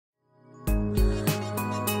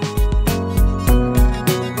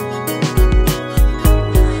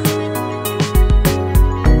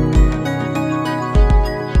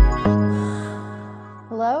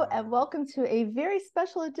welcome to a very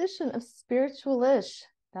special edition of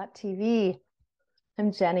Spiritualish.tv.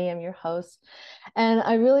 I'm Jenny, I'm your host, and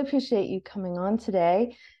I really appreciate you coming on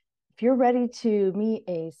today. If you're ready to meet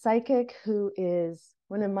a psychic who is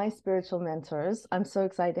one of my spiritual mentors, I'm so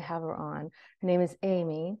excited to have her on. Her name is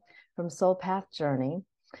Amy from Soul Path Journey.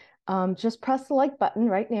 Just press the like button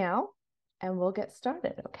right now, and we'll get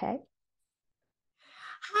started, okay?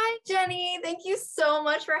 Hi, Jenny. Thank you so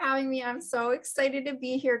much for having me. I'm so excited to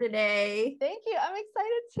be here today. Thank you. I'm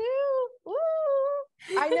excited too. Woo!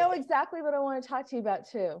 I know exactly what I want to talk to you about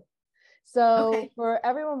too. So for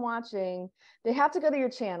everyone watching, they have to go to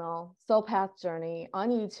your channel, Soul Path Journey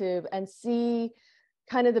on YouTube, and see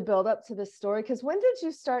kind of the build up to this story. Because when did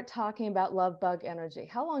you start talking about love bug energy?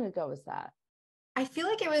 How long ago was that? I feel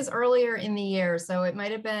like it was earlier in the year, so it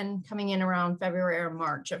might have been coming in around February or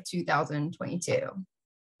March of 2022.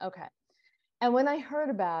 Okay. And when I heard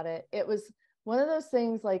about it, it was one of those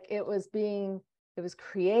things like it was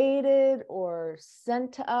created or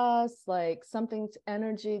sent to us, like something to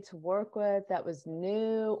energy to work with that was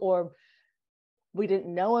new, or we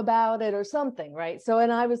didn't know about it or something, right? So,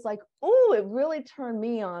 and I was like, oh, it really turned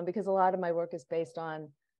me on because a lot of my work is based on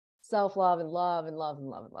self-love and love and love and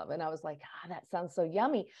love and love. And I was like, that sounds so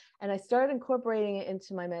yummy. And I started incorporating it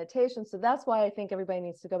into my meditation. So that's why I think everybody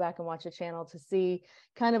needs to go back and watch the channel to see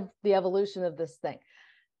kind of the evolution of this thing.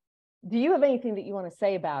 Do you have anything that you want to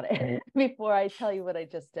say about it before I tell you what I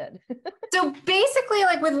just did? So basically,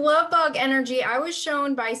 like with love bug energy, I was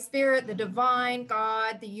shown by spirit, the divine,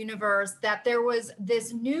 God, the universe, that there was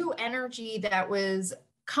this new energy that was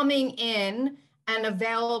coming in and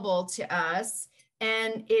available to us.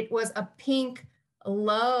 And it was a pink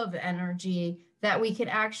love energy that we could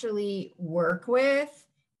actually work with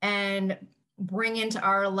and bring into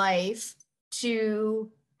our life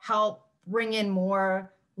to help bring in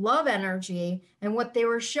more love energy. And what they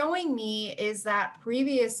were showing me is that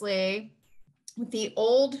previously, with the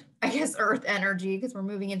old, I guess, earth energy, because we're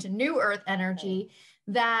moving into new earth energy,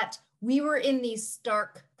 that we were in these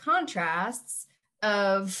stark contrasts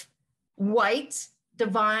of white,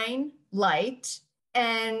 divine light,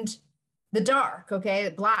 and the dark,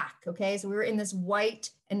 black, so we were in this white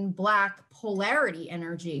and black polarity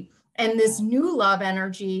energy. And this new love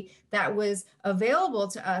energy that was available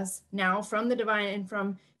to us now from the divine and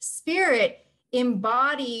from spirit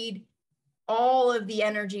embodied all of the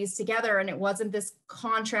energies together. And it wasn't this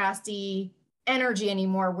contrasty energy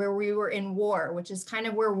anymore where we were in war, which is kind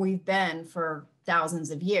of where we've been for thousands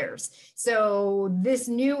of years. So this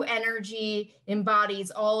new energy embodies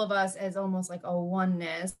all of us as almost like a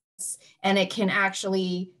oneness, and it can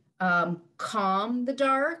actually calm the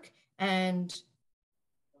dark and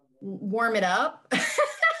warm it up.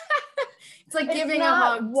 It's like giving a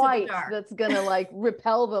hug white to the dark. That's gonna like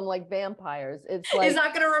repel them like vampires. It's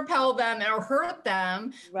not gonna repel them or hurt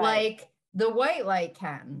them, right, like the white light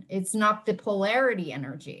can. It's not the polarity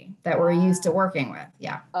energy that we're used to working with.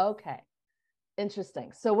 Yeah. Okay.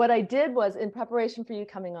 Interesting. So what I did was, in preparation for you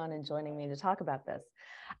coming on and joining me to talk about this,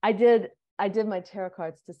 I did my tarot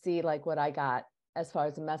cards to see like what I got as far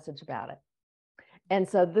as a message about it. And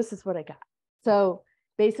so this is what I got. So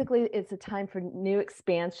basically it's a time for new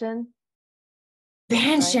expansion.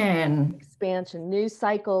 Expansion. Right? Expansion, new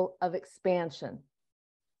cycle of expansion.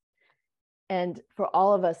 And for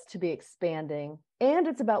all of us to be expanding. And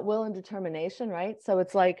it's about will and determination, right? So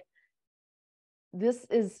it's like, this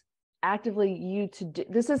is actively you to do.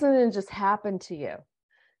 This isn't going to just happen to you.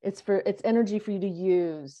 It's energy for you to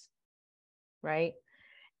use, right?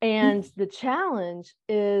 And the challenge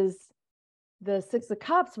is the Six of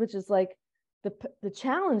Cups, which is like the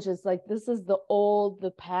challenge is like, this is the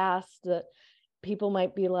past that people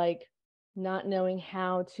might be like not knowing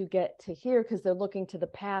how to get to here because they're looking to the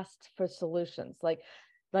past for solutions. Like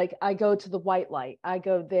I go to the white light, I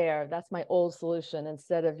go there, that's my old solution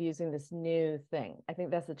instead of using this new thing. I think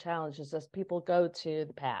that's the challenge, is just people go to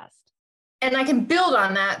the past. And I can build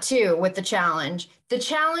on that too with the challenge. The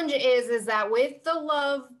challenge is that with the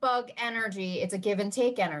love bug energy, it's a give and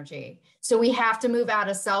take energy. So we have to move out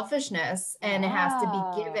of selfishness and it has to be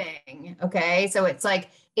giving. Okay. So it's like,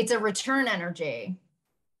 it's a return energy.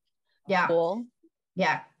 Yeah. Cool.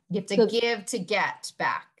 Yeah. You have to give to get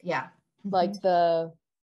back. Yeah. Like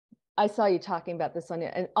I saw you talking about this on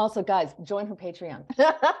it. And also, guys, join her Patreon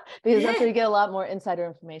because that's where you get a lot more insider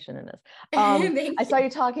information in this. I saw you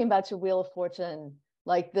talking about your Wheel of Fortune,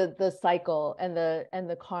 like the cycle and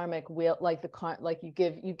the karmic wheel, like you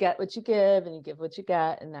get what you give and you give what you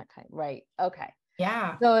get and that kind. Right. Okay.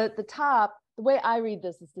 Yeah. So at the top, the way I read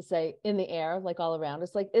this is to say in the air, like all around.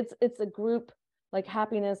 It's like it's a group, like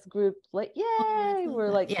happiness group, like yay, we're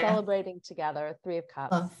like celebrating together. Three of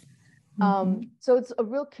Cups. So it's a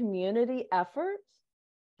real community effort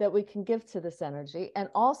that we can give to this energy. And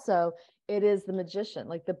also it is the magician,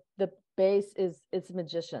 like the base is, it's a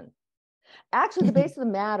magician. Actually, the base of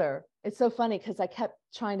the matter, it's so funny because I kept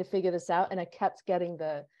trying to figure this out and I kept getting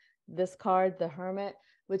this card, the Hermit,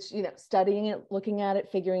 which, you know, studying it, looking at it,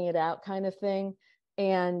 figuring it out kind of thing,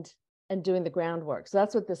 and doing the groundwork. So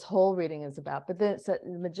that's what this whole reading is about. But then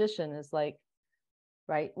the magician is like,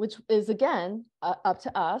 right, which is again up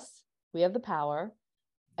to us. We have the power,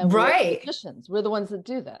 and we're the magicians. We're the ones that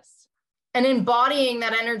do this. And embodying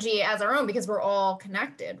that energy as our own, because we're all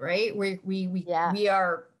connected, right? We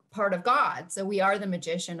are part of God. So we are the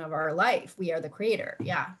magician of our life. We are the creator.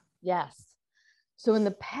 Yeah. Yes. So in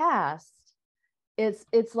the past,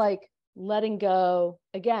 it's like letting go,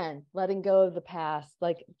 again, letting go of the past,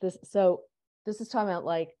 like this. So this is talking about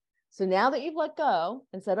like, so now that you've let go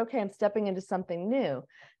and said, okay, I'm stepping into something new,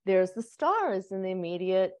 there's the stars in the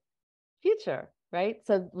immediate future, right?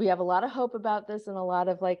 So we have a lot of hope about this and a lot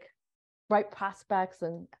of like bright prospects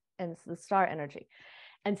and the star energy.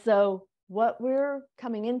 And so what we're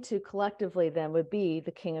coming into collectively then would be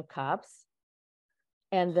the King of Cups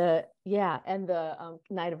and the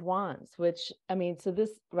Knight of Wands, which, I mean, so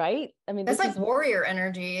this, right? I mean, that's like warrior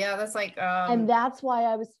energy. Yeah, that's like and that's why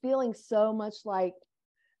I was feeling so much like,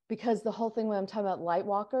 because the whole thing when I'm talking about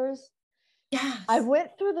Lightwalkers, yes, I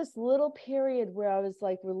went through this little period where I was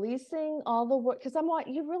like releasing all the work, because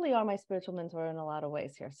you really are my spiritual mentor in a lot of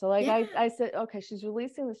ways here. So like I said, okay, she's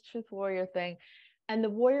releasing this truth warrior thing and the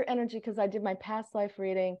warrior energy, because I did my past life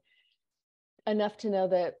reading enough to know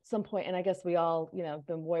that at some point, and I guess we all, you know,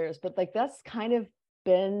 been warriors, but like that's kind of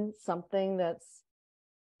been something that's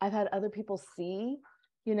I've had other people see,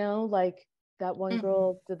 you know, like that one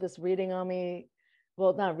girl did this reading on me.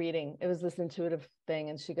 Well, not reading, it was this intuitive thing.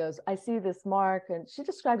 And she goes, I see this mark. And she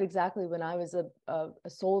described exactly when I was a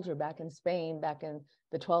soldier back in Spain, back in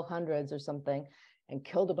the 1200s or something, and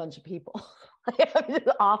killed a bunch of people. It's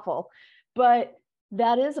awful. But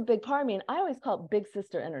that is a big part of me. And I always call it big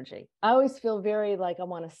sister energy. I always feel very like I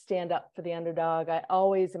want to stand up for the underdog. I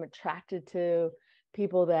always am attracted to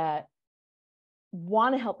people that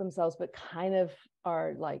want to help themselves, but kind of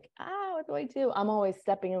are like, what do I do? I'm always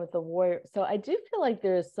stepping in with the warrior. So I do feel like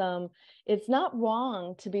there's it's not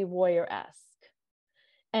wrong to be warrior-esque.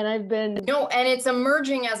 And I've been and it's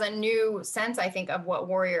emerging as a new sense, I think, of what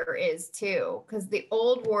warrior is too. Because the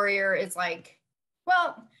old warrior is like,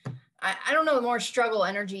 well, I don't know, more struggle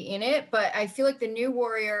energy in it, but I feel like the new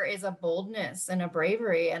warrior is a boldness and a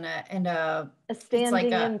bravery and a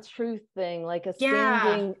standing in truth thing, like a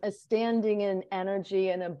standing in energy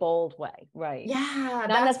in a bold way, right? Yeah,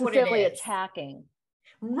 not necessarily attacking.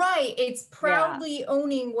 Right. It's proudly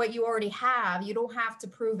owning what you already have. You don't have to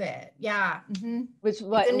prove it. Yeah. Which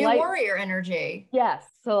it's a new warrior energy. Yes.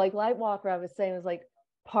 So like Lightwalker, I was saying, was like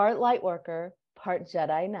part Lightworker, part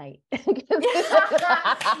Jedi Knight.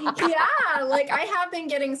 Yeah, like I have been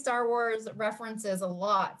getting Star Wars references a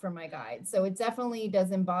lot from my guides, so it definitely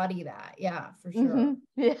does embody that. Yeah, for sure.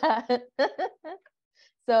 Yeah.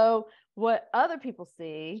 So what other people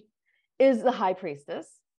see is the High Priestess.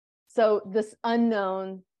 So this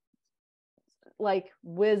unknown, like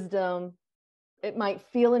wisdom, it might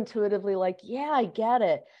feel intuitively like, yeah, I get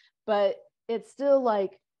it, but it's still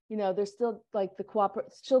like, you know, there's still like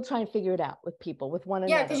still trying to figure it out with people, with one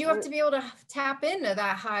another. Yeah, because you have to be able to tap into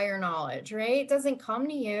that higher knowledge, right? It doesn't come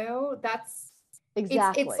to you. That's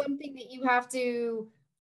exactly. It's something that you have to,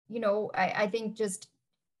 you know, I think just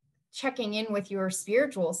checking in with your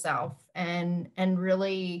spiritual self and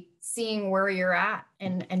really seeing where you're at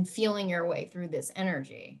and feeling your way through this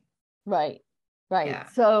energy. Right. Yeah.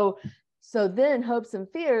 So then hopes and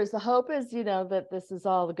fears, the hope is, you know, that this is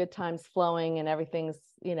all the good times flowing and everything's,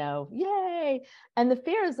 you know, yay. And the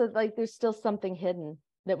fear is that like, there's still something hidden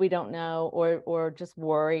that we don't know, or just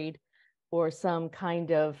worried, or some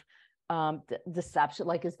kind of deception.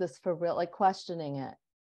 Like, is this for real? Like questioning it,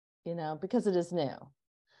 you know, because it is new.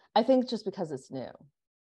 I think just because it's new.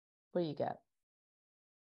 What do you get?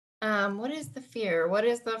 What is the fear? What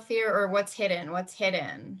is the fear, or what's hidden? What's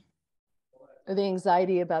hidden? Or the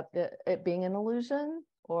anxiety about it being an illusion,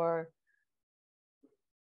 or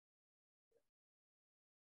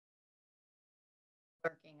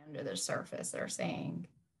lurking under the surface, they're saying.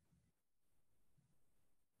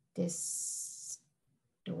 Distortion?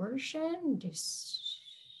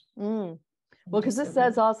 Well, because this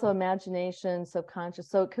says also imagination, subconscious.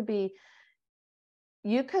 So it could be,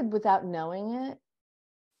 you could, without knowing it,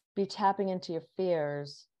 be tapping into your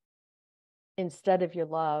fears instead of your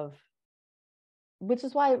love, which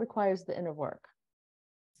is why it requires the inner work.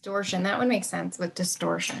 Distortion, that would make sense with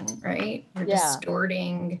distortion, right? You're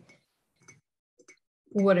distorting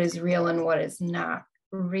what is real and what is not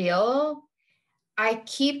real. I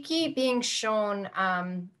keep being shown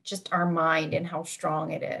just our mind and how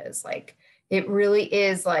strong it is. Like it really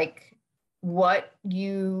is like what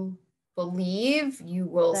you believe, you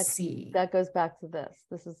will see. That goes back to this.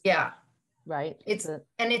 This is right. It's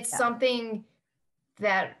something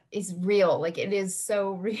that is real. Like it is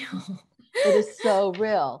so real. It is so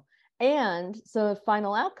real. And so the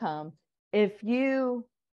final outcome, if you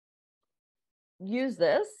use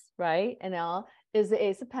this, right, and now is the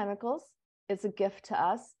Ace of Pentacles. It's a gift to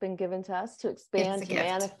us, been given to us to expand, to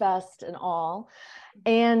manifest and all.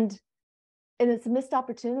 And it's a missed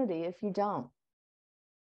opportunity if you don't.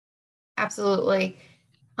 Absolutely.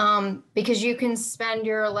 Because you can spend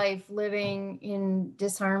your life living in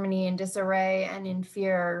disharmony and disarray and in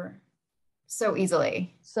fear so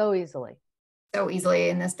easily. So easily. So easily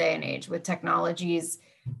in this day and age with technologies,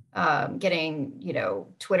 getting,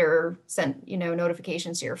 Twitter sent,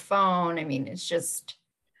 notifications to your phone. I mean, it's just.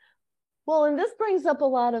 Well, and this brings up a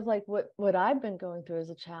lot of like what I've been going through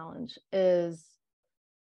as a challenge is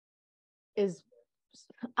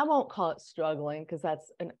I won't call it struggling because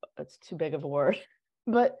it's too big of a word,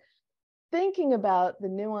 but thinking about the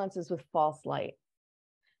nuances with false light.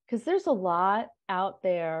 Because there's a lot out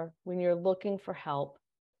there when you're looking for help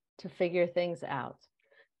to figure things out.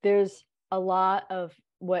 There's a lot of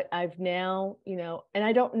what I've now, and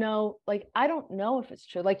I don't know if it's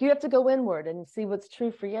true. Like you have to go inward and see what's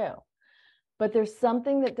true for you. But there's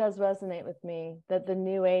something that does resonate with me, that the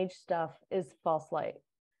new age stuff is false light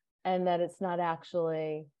and that it's not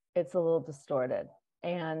actually, it's a little distorted.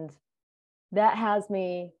 And that has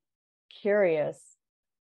me curious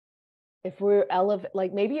if we're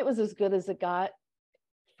like maybe it was as good as it got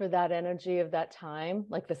for that energy of that time,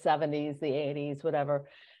 like the 70s, the 80s, whatever.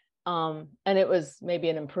 And it was maybe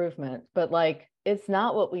an improvement, but like, it's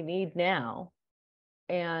not what we need now.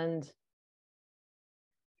 And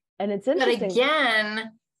it's interesting. But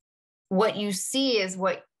again, what you see is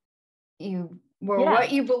what you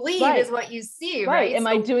believe is what you see, right? Am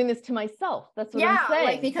I doing this to myself? That's what I'm saying.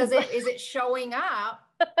 Like because is it showing up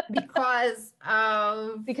because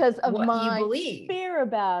of what my you believe. Fear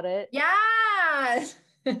about it. Yes.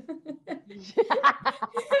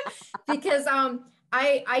 Because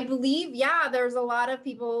I believe, there's a lot of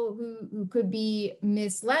people who could be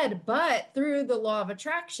misled, but through the law of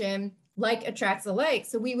attraction, like attracts alike.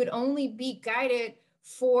 So we would only be guided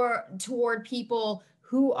toward people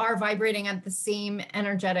who are vibrating at the same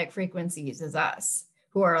energetic frequencies as us,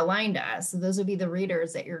 who are aligned to us. So those would be the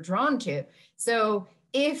readers that you're drawn to. So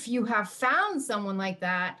if you have found someone like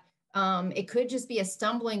that, it could just be a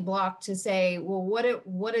stumbling block to say, well,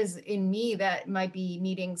 what is in me that might be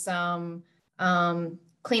needing some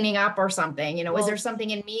cleaning up or something, is there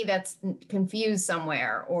something in me that's confused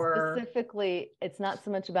somewhere? Or specifically, it's not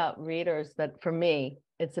so much about readers, but for me,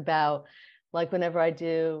 it's about like whenever I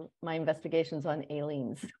do my investigations on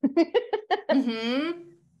aliens,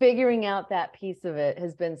 figuring out that piece of it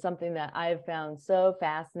has been something that I've found so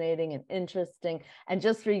fascinating and interesting. And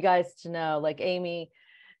just for you guys to know, like Amy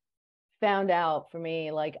found out for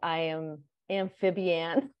me, like I am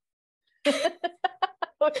amphibian,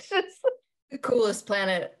 which is the coolest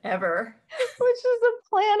planet ever. Which is a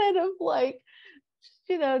planet of like,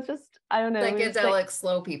 just, I don't know. Psychedelic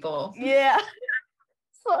slow people. Yeah.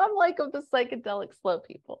 So I'm like of the psychedelic slow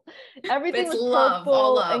people. Everything was love,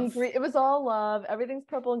 purple and green. It was all love. Everything's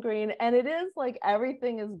purple and green. And it is like,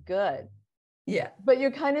 everything is good. Yeah. But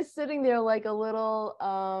you're kind of sitting there like a little,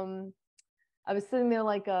 I was sitting there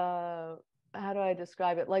like how do I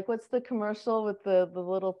describe it? Like, what's the commercial with the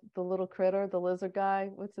little critter, the lizard guy?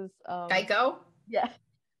 What's his Geico? Yeah.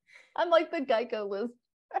 I'm like the Geico lizard.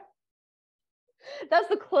 That's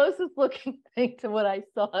the closest looking thing to what I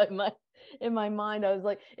saw in my mind. I was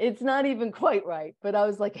like, it's not even quite right. But I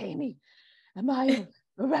was like, Amy, am I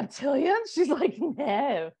a reptilian? She's like,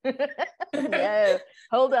 no. No,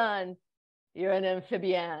 hold on. You're an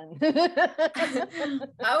amphibian.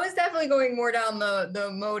 I was definitely going more down the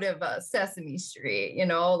mode of Sesame Street,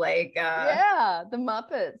 like the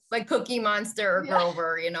Muppets, like Cookie Monster or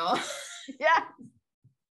Grover, Yeah.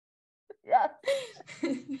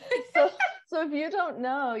 So if you don't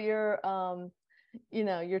know your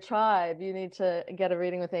tribe, you need to get a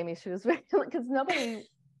reading with Amy. She was because nobody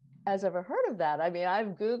has ever heard of that. I mean, I've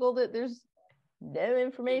Googled it. There's no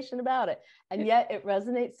information about it, and yet it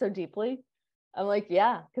resonates so deeply. I'm like,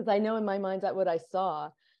 because I know in my mind that what I saw,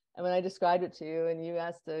 and when I described it to you and you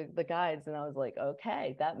asked the guides, and I was like,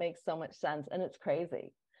 okay, that makes so much sense, and it's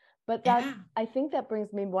crazy. But I think that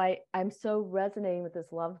brings me why I'm so resonating with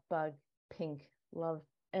this love bug, pink love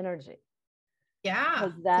energy.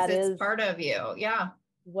 Yeah, because it's part of you. Yeah.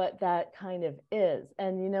 what that kind of is.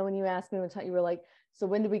 And, you know, when you asked me one time, you were like, so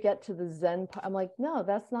when do we get to the Zen part? I'm like, no,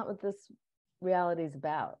 that's not what this reality is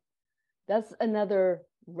about. That's another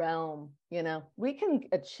realm, you know, we can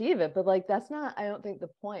achieve it, but like, that's not, I don't think, the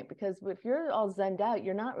point, because if you're all Zen'd out,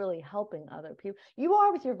 you're not really helping other people. You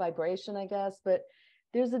are with your vibration, I guess, but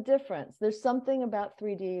there's a difference. There's something about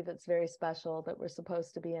 3D that's very special, that we're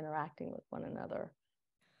supposed to be interacting with one another.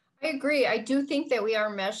 I agree. I do think that we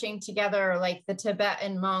are meshing together, like the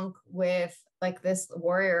Tibetan monk with like this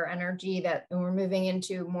warrior energy, that we're moving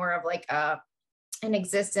into more of like an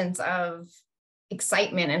existence of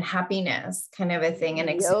excitement and happiness kind of a thing, and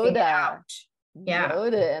exuding it out. Yeah.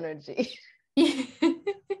 Yoda energy. Because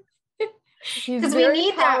we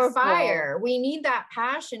need that fire. We need that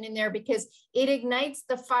passion in there, because it ignites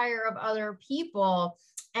the fire of other people.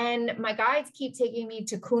 And my guides keep taking me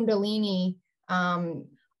to Kundalini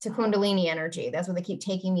energy. That's what they keep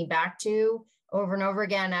taking me back to over and over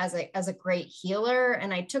again as a great healer.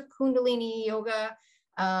 And I took Kundalini yoga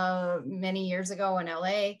many years ago in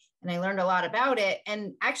LA, and I learned a lot about it.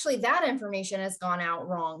 And actually that information has gone out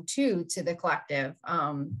wrong too, to the collective.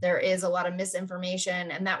 There is a lot of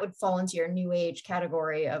misinformation, and that would fall into your new age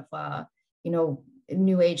category of,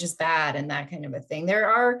 new age is bad and that kind of a thing. There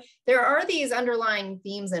are these underlying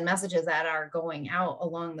themes and messages that are going out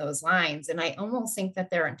along those lines. And I almost think that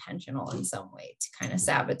they're intentional in some way to kind of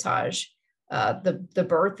sabotage the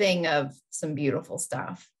birthing of some beautiful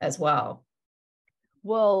stuff as well.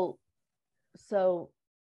 Well, so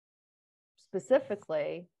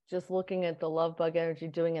specifically, just looking at the love bug energy,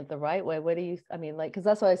 doing it the right way, because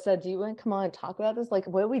that's what I said, do you want to come on and talk about this? Like,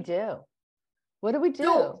 what do we do? What do we do?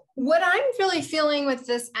 So what I'm really feeling with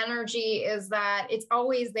this energy is that it's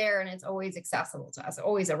always there and it's always accessible to us,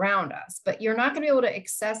 always around us, but you're not going to be able to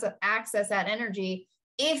access that energy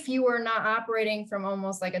if you are not operating from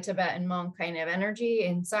almost like a Tibetan monk kind of energy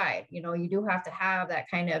inside. You know, you do have to have that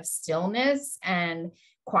kind of stillness and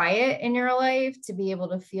quiet in your life to be able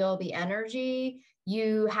to feel the energy.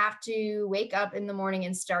 You have to wake up in the morning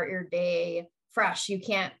and start your day fresh. You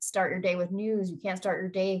can't start your day with news. You can't start your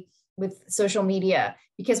day with social media,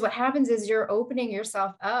 because what happens is you're opening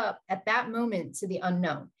yourself up at that moment to the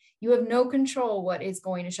unknown. You have no control what is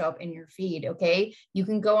going to show up in your feed. Okay. You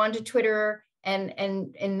can go onto Twitter, and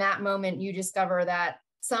in that moment you discover that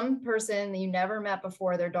some person that you never met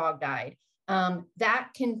before, their dog died. That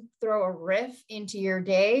can throw a riff into your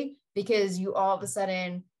day, because you all of a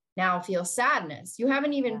sudden now feel sadness. You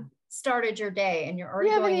haven't even started your day, and you're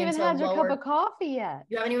already going into had your cup of coffee yet.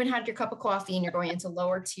 You haven't even had your cup of coffee, and you're going into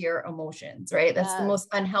lower tier emotions, right? That's the most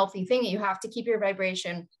unhealthy thing. You have to keep your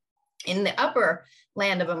vibration in the upper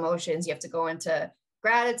land of emotions. You have to go into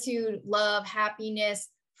gratitude, love, happiness,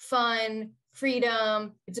 fun, freedom.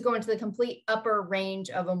 You have to go into the complete upper range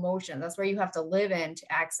of emotion. That's where you have to live in to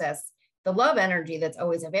access the love energy that's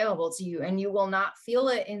always available to you. And you will not feel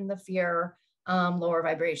it in the fear, lower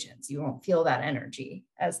vibrations. You won't feel that energy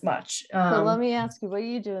as much. So let me ask you, what do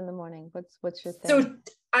you do in the morning? What's your thing? So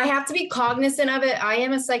I have to be cognizant of it. I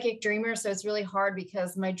am a psychic dreamer, so it's really hard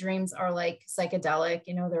because my dreams are like psychedelic,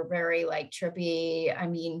 you know, they're very like trippy. I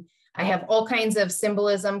mean, I have all kinds of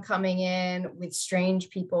symbolism coming in with strange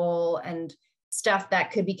people and stuff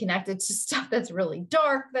that could be connected to stuff that's really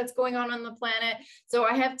dark that's going on the planet. So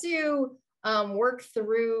I have to work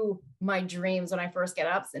through my dreams when I first get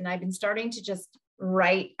up. And I've been starting to just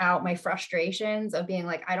write out my frustrations of being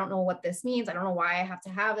like, I don't know what this means. I don't know why I have to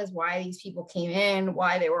have this, why these people came in,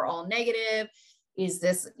 why they were all negative. Is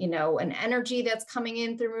this, you know, an energy that's coming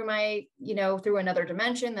in through my, you know, through another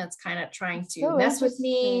dimension that's kind of trying to mess with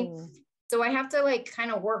me. So I have to like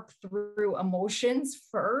kind of work through emotions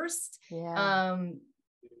first. Yeah.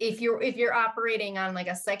 If you're operating on like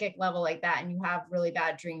a psychic level like that and you have really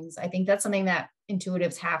bad dreams, I think that's something that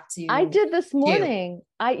intuitives have to I did this morning.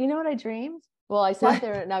 You know what I dreamed? Well, I sat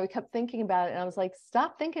there and I kept thinking about it, and I was like,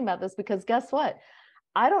 stop thinking about this, because guess what?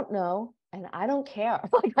 I don't know. And I don't care.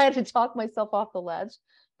 Like, I had to talk myself off the ledge,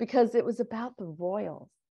 because it was about the royals.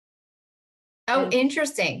 Oh,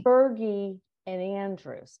 interesting. Fergie and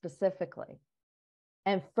Andrew specifically.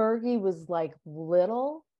 And Fergie was like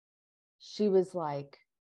little. She was like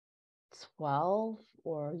 12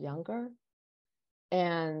 or younger.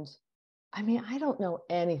 And I mean, I don't know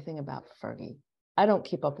anything about Fergie. I don't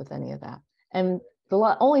keep up with any of that. And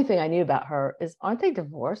the only thing I knew about her is, aren't they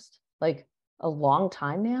divorced like a long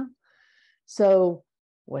time now? So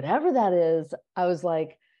whatever that is, I was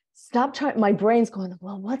like, stop trying. My brain's going,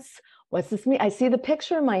 well, what's this mean? I see the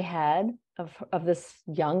picture in my head of this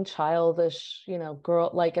young, childish, you know, girl,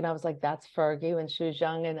 like, and I was like, that's Fergie when she was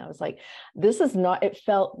young. And I was like, this is not, it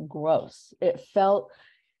felt gross. It felt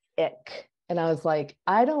ick. And I was like,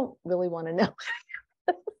 I don't really want to know.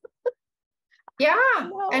 Yeah.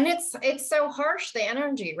 No. And it's so harsh, the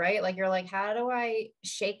energy, right? Like you're like, how do I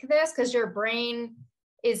shake this? Because your brain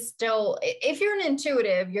is still, if you're an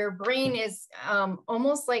intuitive, your brain is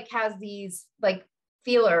almost like has these like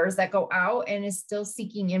feelers that go out and is still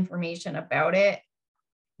seeking information about it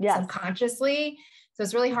subconsciously. So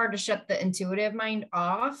it's really hard to shut the intuitive mind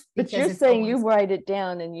off. But you're saying you write it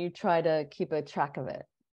down and you try to keep a track of it.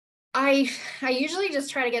 I usually just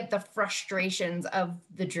try to get the frustrations of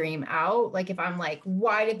the dream out. Like if I'm like,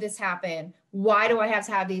 why did this happen? Why do I have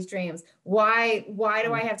to have these dreams? Why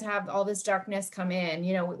do I have to have all this darkness come in?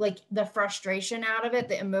 You know, like the frustration out of it,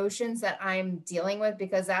 the emotions that I'm dealing with,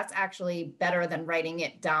 because that's actually better than writing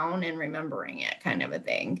it down and remembering it, kind of a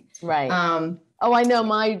thing. Right. Oh, I know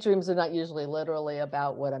my dreams are not usually literally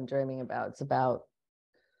about what I'm dreaming about. It's about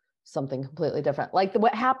something completely different. Like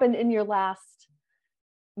what happened in your last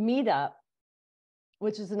meetup,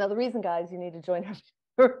 which is another reason, guys, you need to join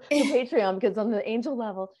her Patreon, because on the angel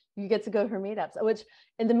level you get to go to her meetups, which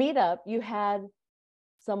in the meetup you had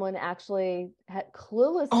someone actually had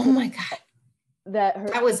clueless. Oh my God,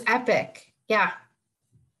 that was epic. Yeah.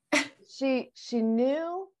 she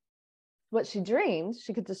knew what she dreamed,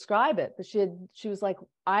 she could describe it, but she was like,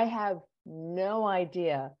 I have no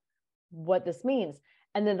idea what this means.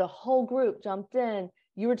 And then the whole group jumped in.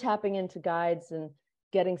 You were tapping into guides and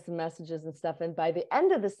getting some messages and stuff. And by the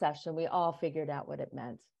end of the session, we all figured out what it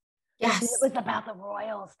meant. Yes. And it was about the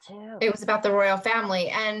royals too. It was about the royal family.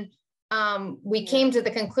 And we came to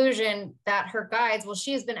the conclusion that her guides, well,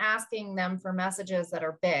 she's been asking them for messages that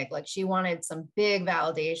are big. Like she wanted some big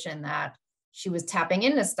validation that she was tapping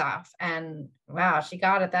into stuff. And wow, she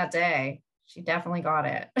got it that day. She definitely got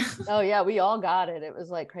it. Oh yeah, we all got it. It was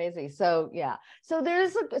like crazy. So yeah. So there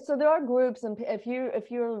are groups, and if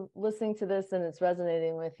you're listening to this and it's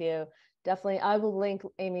resonating with you, definitely I will link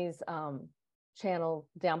Amy's channel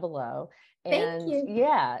down below. And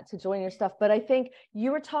to join your stuff. But I think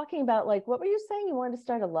you were talking about, like, what were you saying? You wanted to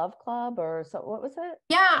start a love club or so? What was it?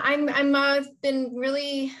 Yeah, I've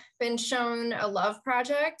been shown a love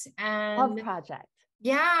project and love project.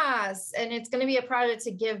 Yes. And it's going to be a project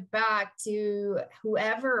to give back to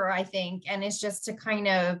whoever, I think. And it's just to kind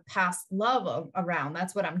of pass love around.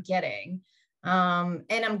 That's what I'm getting. And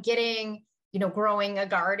I'm getting, growing a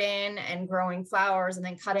garden and growing flowers and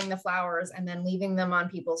then cutting the flowers and then leaving them on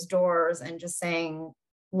people's doors and just saying,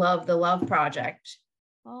 love the love project.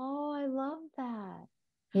 Oh, I love that.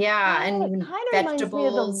 Yeah. And it kind of reminds me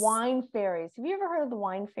of the wine fairies. Have you ever heard of the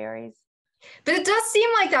wine fairies? But it does seem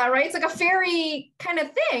like that, right? It's like a fairy kind of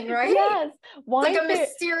thing, right? Yes. It's like a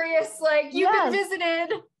mysterious, like you've been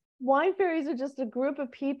visited. Wine fairies are just a group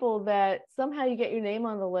of people that somehow you get your name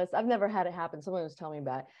on the list. I've never had it happen. Someone was telling me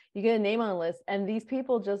about it. You get a name on the list, and these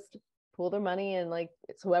people just pool their money, and like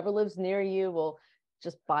it's whoever lives near you will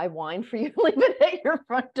just buy wine for you, leave it at your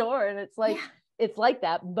front door. And it's like, it's like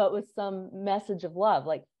that, but with some message of love,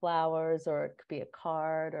 like flowers, or it could be a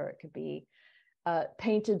card, or it could be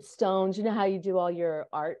painted stones. You know how you do all your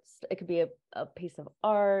arts? It could be a piece of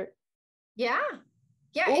art. Yeah.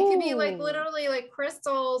 It could be like literally like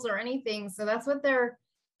crystals or anything. So that's what they're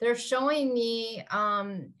showing me.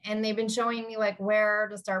 And they've been showing me like where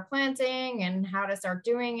to start planting and how to start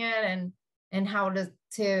doing it and how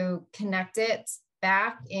to connect it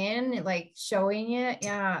back in, like showing it.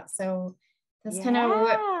 Yeah. So that's kind of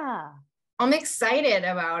what I'm excited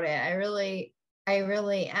about it. I really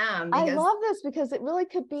am. I love this because it really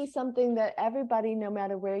could be something that everybody, no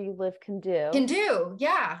matter where you live, can do.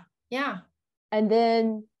 Yeah. And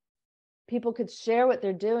then people could share what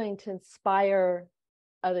they're doing to inspire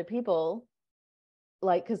other people.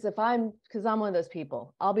 Like, because I'm one of those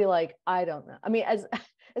people, I'll be like, I don't know. I mean,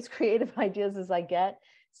 as creative ideas as I get,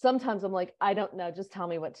 sometimes I'm like, I don't know, just tell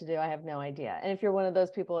me what to do. I have no idea. And if you're one of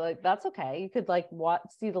those people, like, that's okay. You could like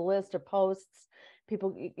see the list or posts.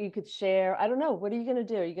 People, you could share. I don't know. What are you going to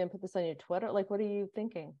do? Are you going to put this on your Twitter? Like, what are you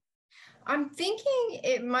thinking? I'm thinking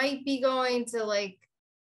it might be going to like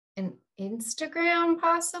an Instagram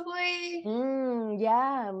possibly.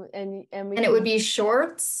 Yeah. And it would be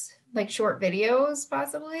shorts, like short videos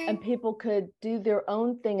possibly. And people could do their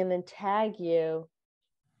own thing and then tag you.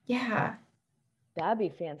 Yeah. That'd be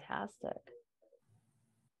fantastic.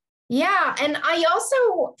 Yeah. And I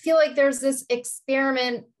also feel like there's this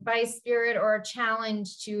experiment by spirit or a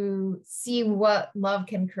challenge to see what love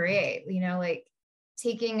can create, like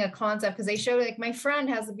taking a concept, because they showed like my friend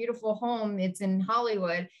has a beautiful home. It's in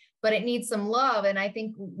Hollywood, but it needs some love. And I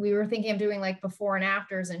think we were thinking of doing like before and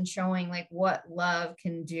afters and showing like what love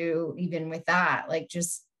can do, even with that, like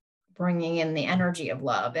just bringing in the energy of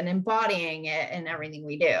love and embodying it in everything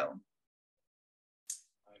we do.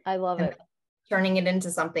 I love and it. turning it into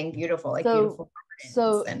something beautiful, like So, beautiful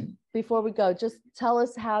so and before we go, just tell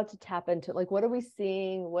us how to tap into it. Like, what are we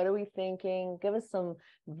seeing? What are we thinking? Give us some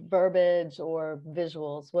verbiage or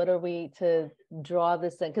visuals. What are we to draw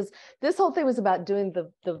this in? Because this whole thing was about doing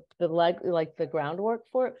the like the groundwork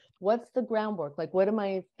for it. What's the groundwork? Like, what am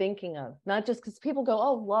I thinking of? Not just because people go,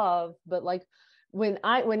 oh, love, but like when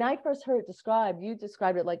I first heard it described, you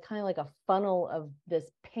described it like kind of like a funnel of this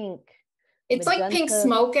pink. it's magenta, like pink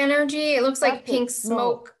smoke energy. It looks like pink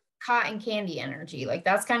smoke. cotton candy energy. Like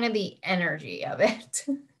that's kind of the energy of it.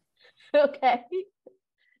 Okay.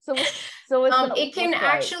 So what's It can like?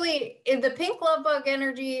 actually, the pink love bug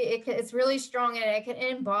energy, it's really strong and it can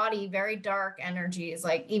embody very dark energies,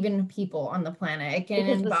 like even people on the planet. It can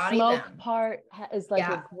Because embody the smoke them. part is like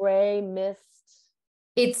a gray mist.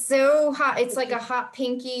 It's so hot. It's like a hot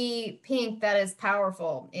pinky pink that is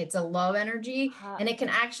powerful. It's a love energy and it can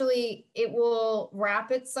actually, it will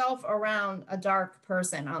wrap itself around a dark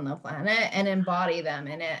person on the planet and embody them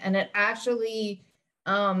in it. And it actually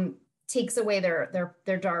takes away their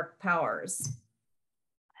dark powers.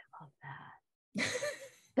 I love that.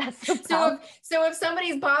 That's so powerful. So if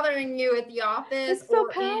somebody's bothering you at the office or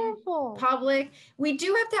in public, we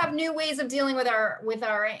do have to have new ways of dealing with our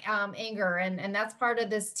anger, and that's part of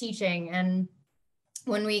this teaching. And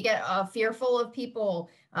when we get fearful of people,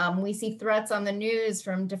 we see threats on the news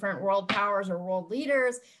from different world powers or world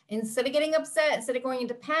leaders. Instead of getting upset, instead of going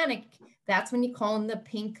into panic, that's when you call in the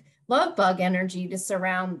pink love bug energy to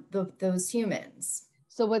surround those humans.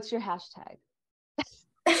 So what's your hashtag?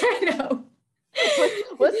 I know.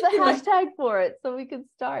 What's the hashtag for it so we can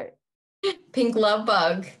start? Pink love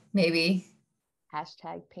bug, maybe.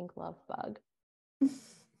 Hashtag pink love bug.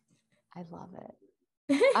 I love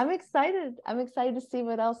it. I'm excited. I'm excited to see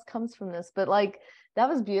what else comes from this. But like, that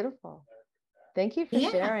was beautiful. Thank you for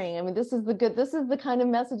sharing. I mean, this is the kind of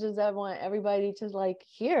messages I want everybody to like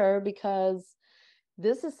hear, because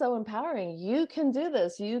this is so empowering. You can do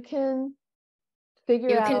this. You can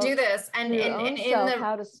figure out, you can do this, and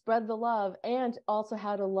how to spread the love, and also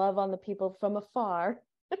how to love on the people from afar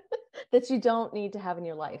that you don't need to have in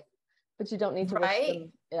your life, but you don't need to wish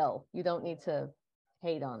them ill. You don't need to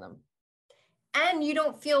hate on them. And you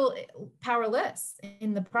don't feel powerless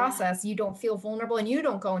in the process. You don't feel vulnerable, and you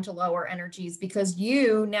don't go into lower energies because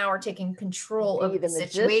you now are taking control of the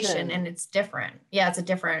situation, and it's different. Yeah, it's a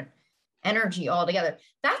different energy altogether.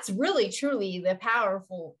 That's really, truly the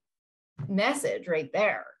powerful message right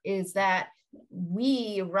there, is that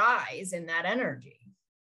we rise in that energy.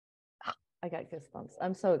 I got goosebumps.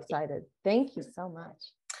 I'm so excited. Thank you so much.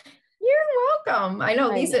 You're welcome. I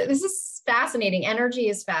know this is fascinating. Energy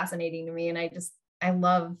is fascinating to me. And I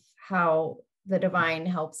love how the divine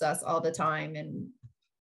helps us all the time. And,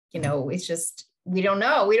 it's just, we don't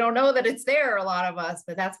know that it's there, a lot of us,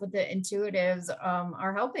 but that's what the intuitives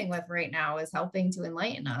are helping with right now, is helping to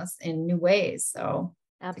enlighten us in new ways. So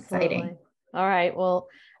absolutely. Exciting. All right. Well,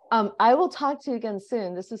 I will talk to you again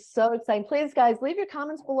soon. This is so exciting. Please, guys, leave your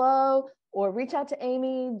comments below or reach out to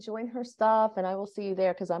Amy, join her stuff, and I will see you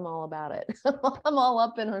there because I'm all about it. I'm all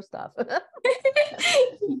up in her stuff. Yay!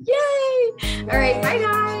 All right. Bye,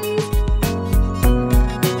 guys.